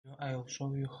I'll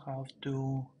show you how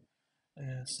to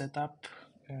set up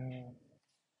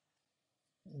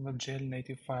WebGL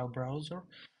Native File Browser.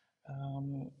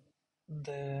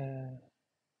 The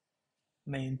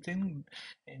main thing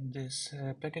in this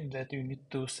package that you need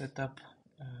to set up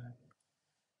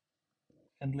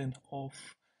handling of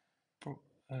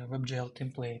WebGL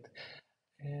template.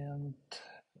 And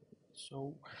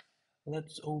so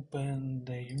let's open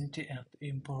the Unity and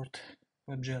import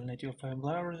WebGL Native File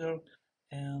Browser,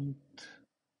 and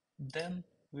then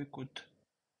we could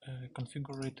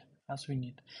configure it as we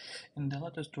need. In the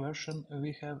latest version,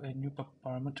 we have a new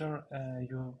parameter,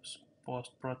 use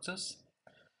post process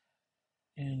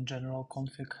in general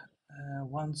config.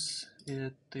 Once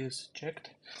it is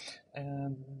checked,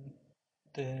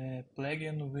 the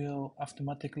plugin will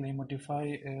automatically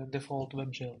modify a default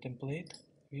WebGL template,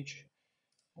 which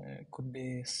could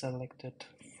be selected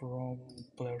from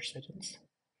player settings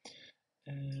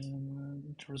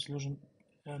and resolution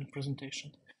and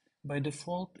presentation. By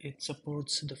default, it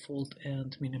supports default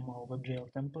and minimal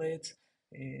WebGL templates.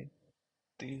 It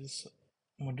is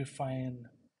modifying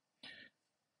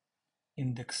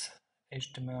index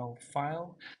HTML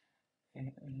file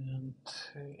and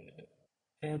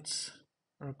adds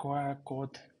require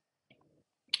code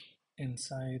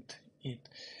inside it.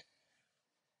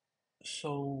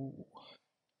 So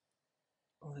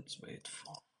let's wait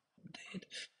for update.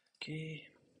 Okay,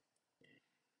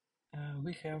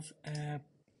 we have a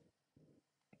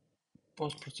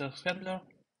post-process handler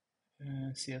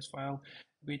CS file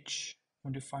which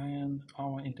modifying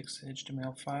our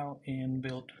index.html file in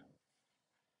build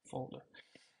folder.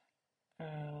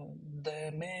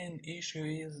 The main issue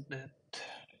is that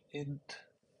it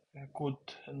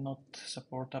could not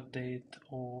support update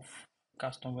of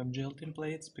custom WebGL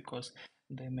templates because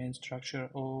the main structure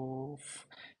of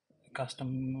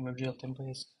custom WebGL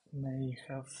templates may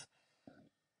have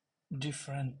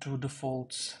different to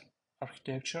defaults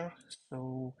architecture,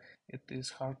 so it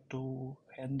is hard to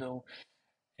handle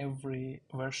every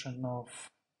version of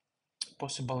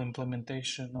possible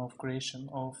implementation of creation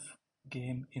of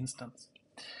game instance.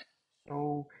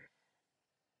 So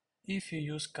if you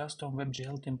use custom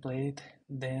WebGL template,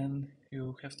 then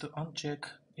you have to uncheck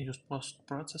use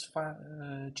post-process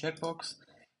checkbox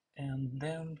and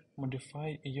then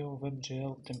modify your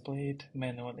WebGL template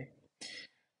manually.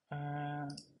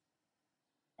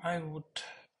 I would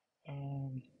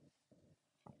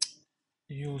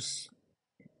use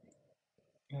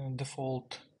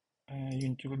default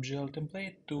Unity WebGL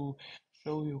template to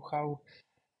show you how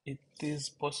it is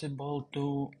possible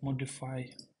to modify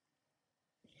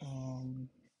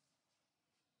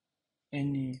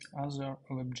any other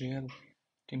WebGL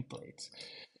templates.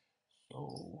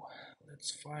 So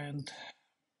let's find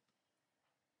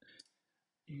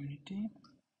Unity.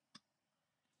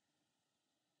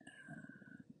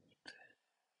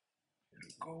 Here we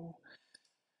go.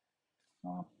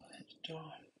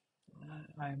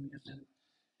 I'm using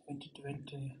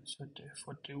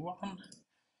 2020-3041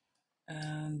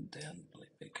 and then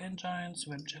playback engines,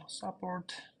 WebGL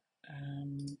support,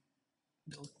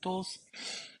 build tools,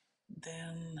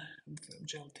 then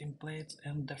WebGL templates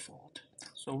and default.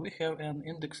 So we have an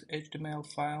index HTML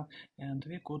file and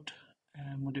we could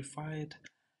modify it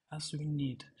as we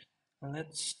need.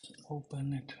 Let's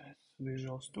open it with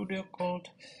Visual Studio Code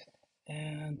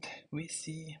and we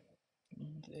see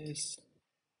this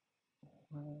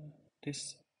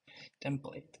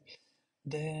template.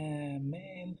 The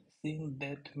main thing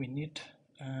that we need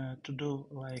to do,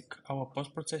 like our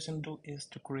post-processing do, is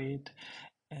to create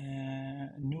a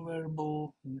new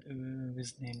variable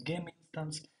with name game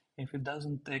instance if it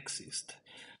doesn't exist.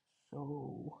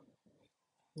 So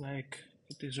like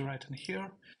it is right in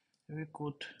here, we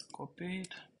could copy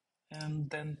it and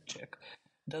then check,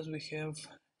 does we have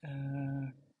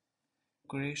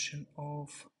creation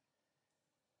of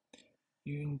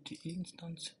Unity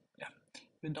instance? Yeah,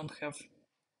 we don't have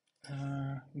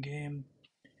game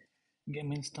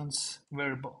instance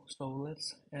variable, so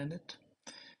let's add it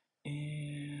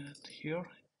and here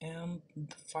and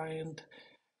find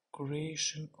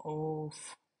creation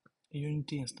of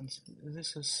Unity instance.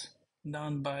 This is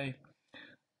done by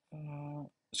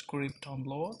script on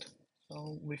load.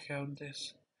 So we have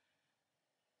this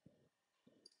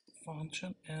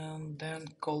function and then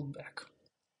callback,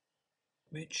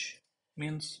 which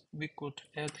means we could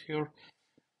add here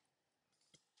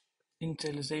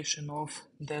initialization of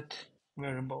that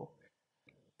variable.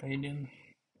 Padding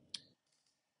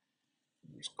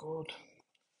this code.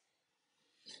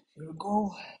 Here we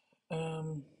go.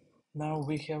 Now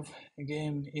we have a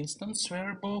game instance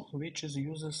variable which is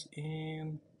used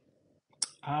in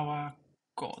our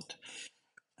code.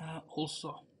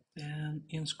 Also, Then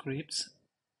in scripts,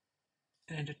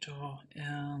 editor,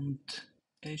 and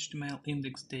HTML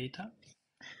index data,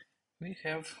 we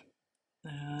have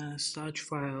such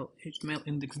file HTML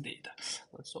index data.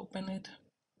 Let's open it,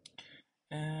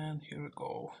 and here we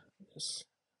go. There's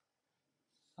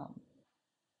some,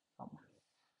 some,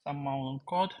 some amount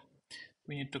code.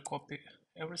 We need to copy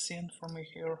everything from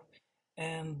here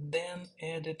and then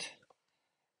edit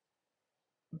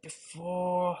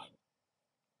before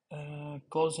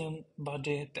closing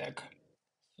body tag.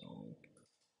 So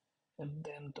at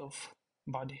the end of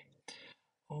body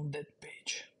on that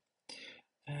page.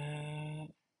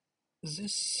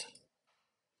 This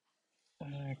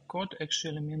code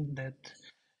actually means that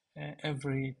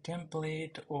every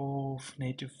template of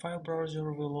native file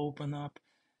browser will open up,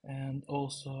 and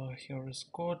also here is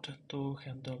code to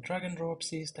handle drag and drop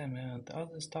system and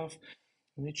other stuff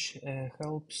which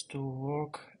helps to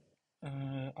work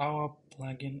our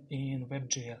plugin in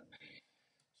WebGL.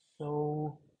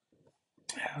 So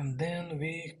and then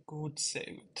we could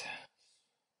save it.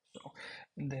 So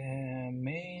the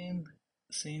main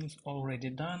things already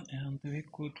done and we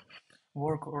could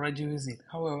work already with it.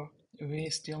 However, we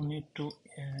still need to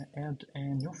add a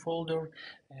new folder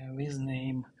with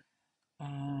name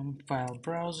file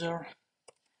browser.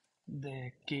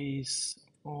 The case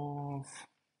of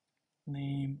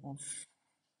name of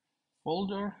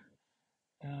folder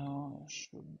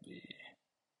should be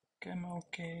camel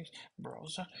case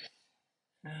browser.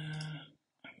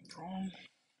 From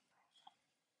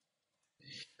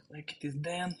like it is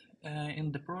then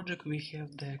in the project we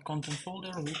have the content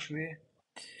folder which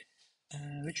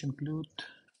include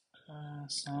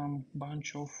some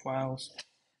bunch of files.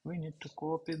 We need to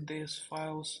copy these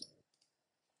files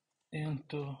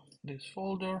into this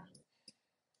folder,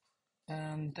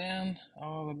 and then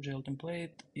our WebGL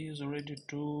template is ready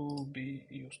to be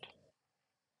used.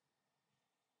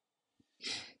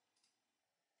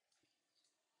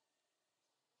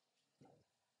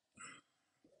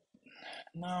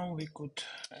 Now we could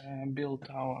build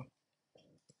our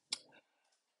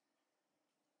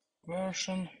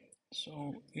version,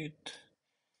 so it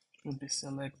should be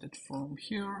selected from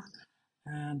here.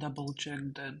 Double check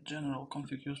that general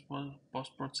config use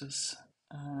post process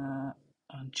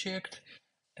unchecked,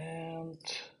 and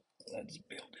let's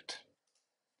build it.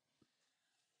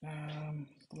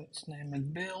 Let's name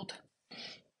it build,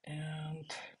 and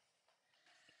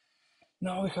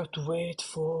now we have to wait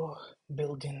for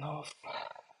building of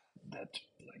that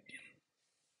plugin.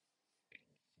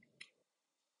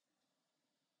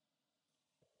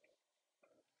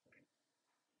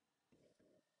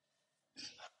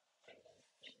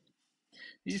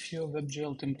 If your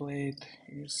WebGL template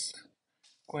is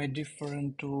quite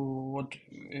different to what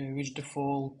which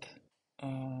default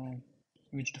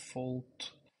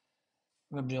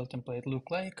WebGL template look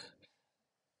like,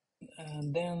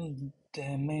 then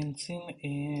the main thing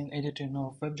in editing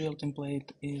of WebGL template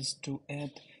is to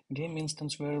add game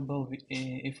instance variable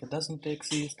if it doesn't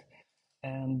exist,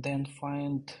 and then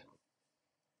find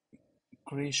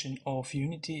creation of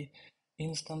Unity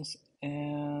instance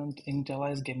and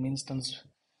initialize game instance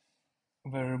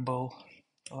variable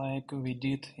like we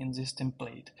did in this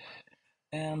template,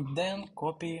 and then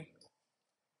copy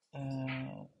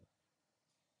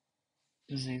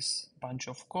this bunch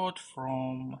of code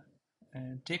from a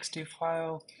txt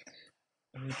file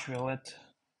which will let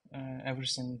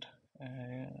everything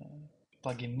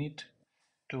plugin need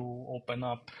to open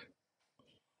up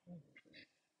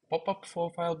pop-up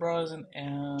for file browsing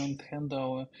and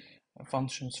handle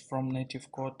functions from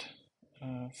native code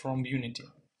from Unity.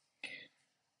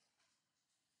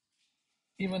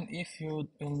 Even if you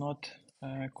will not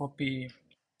copy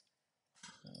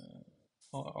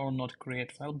or not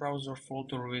create file browser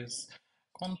folder with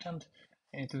content,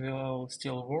 it will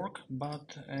still work,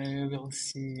 but you will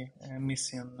see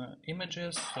missing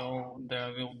images, so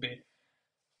there will be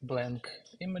blank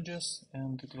images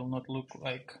and it will not look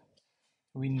like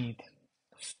we need.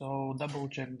 So double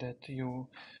check that you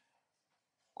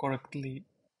correctly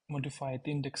modified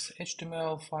index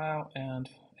HTML file and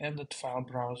added file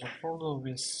browser folder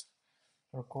with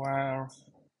require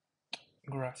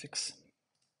graphics.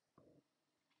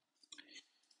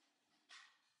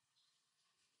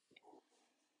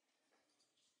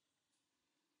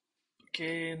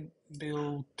 Okay,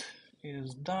 build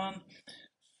is done.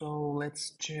 So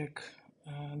let's check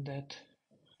that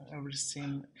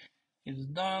everything is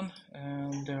done,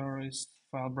 and there is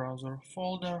file browser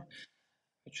folder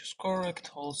which is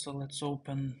correct. Also, let's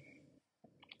open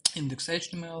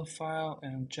index.html file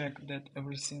and check that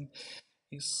everything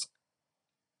is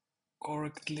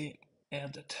correctly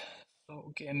added.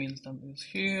 So game instance is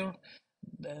here,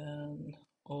 then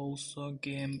all also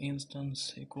game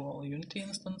instance equal Unity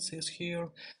instance is here.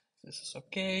 This is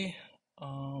okay.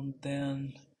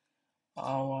 Then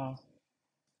our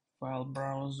file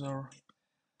browser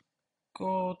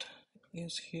code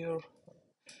is here.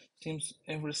 Seems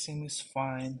everything is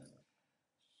fine.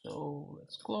 So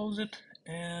let's close it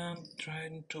and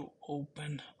trying to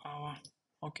open our,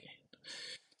 okay,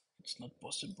 it's not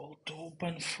possible to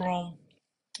open from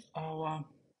our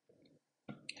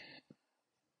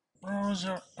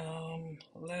browser.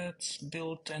 Let's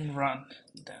build and run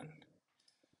then.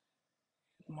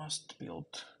 It must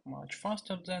build much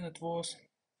faster than it was.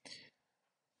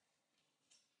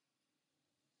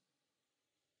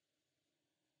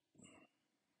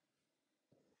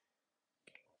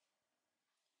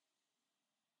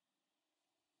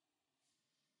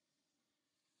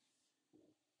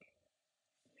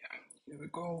 Here we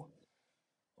go.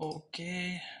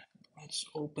 Okay, let's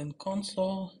open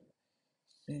console.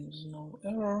 Seems no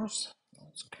errors.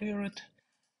 Let's clear it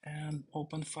and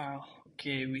open file.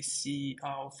 Okay, we see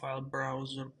our file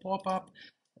browser pop up.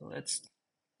 Let's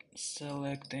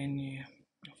select any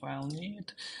file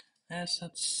need,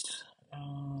 assets,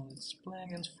 let's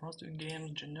plugins, Frosty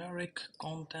Games, generic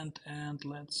content, and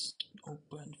let's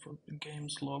open for the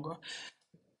games logo.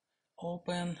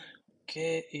 Open.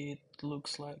 Okay, it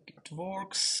looks like it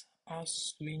works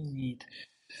as we need.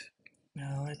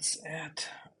 Now let's add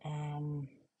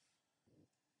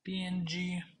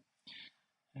PNG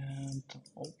and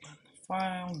open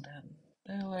file, then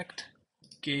select.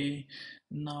 Okay,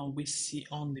 now we see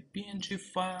only PNG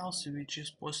files which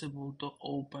is possible to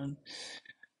open.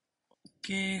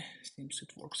 Okay, seems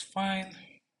it works fine.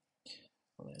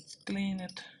 Let's clean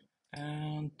it,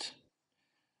 and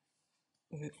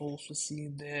we also see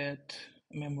that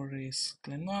memory is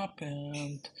cleaned up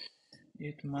and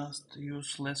it must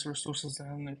use less resources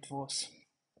than it was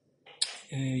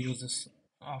uses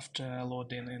after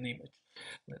loading an image.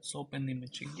 Let's open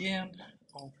image again,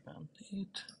 open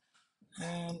it,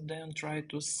 and then try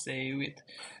to save it.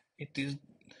 It is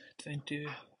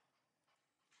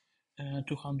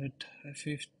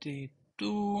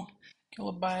 252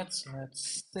 kilobytes.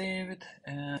 Let's save it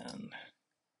and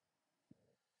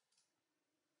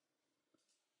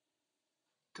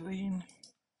clean,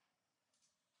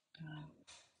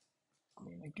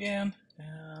 clean again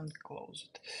and close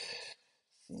it.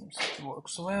 Seems it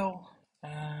works well.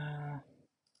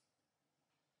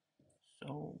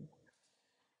 So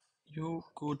you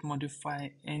could modify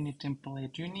any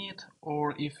template you need,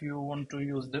 or if you want to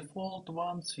use default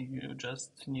ones, you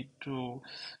just need to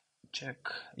check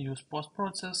use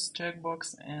post-process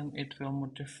checkbox and it will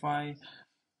modify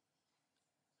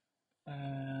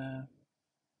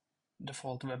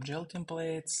default WebGL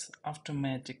templates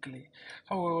automatically.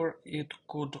 However, it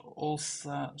could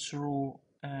also throw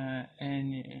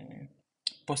any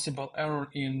possible error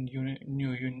in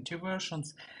new Unity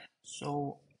versions.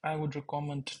 So I would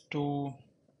recommend to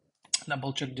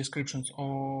double check descriptions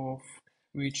of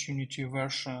which Unity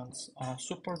versions are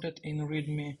supported in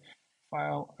README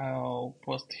file. I'll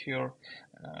post here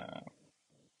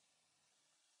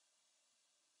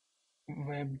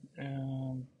web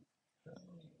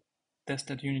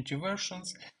tested Unity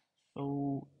versions,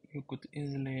 so you could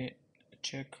easily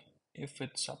check if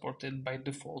it's supported by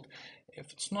default.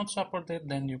 If it's not supported,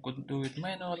 then you could do it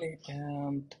manually,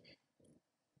 and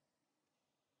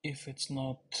if it's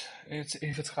not,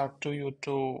 if it's hard to you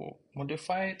to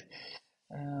modify it,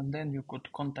 then you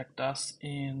could contact us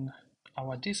in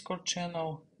our Discord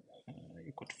channel.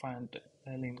 You could find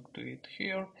a link to it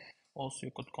here. Also,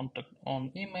 you could contact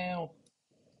on email,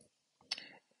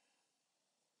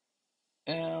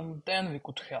 and then we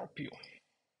could help you.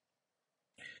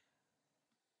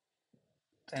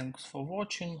 Thanks for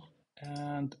watching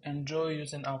and enjoy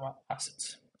using our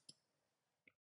assets.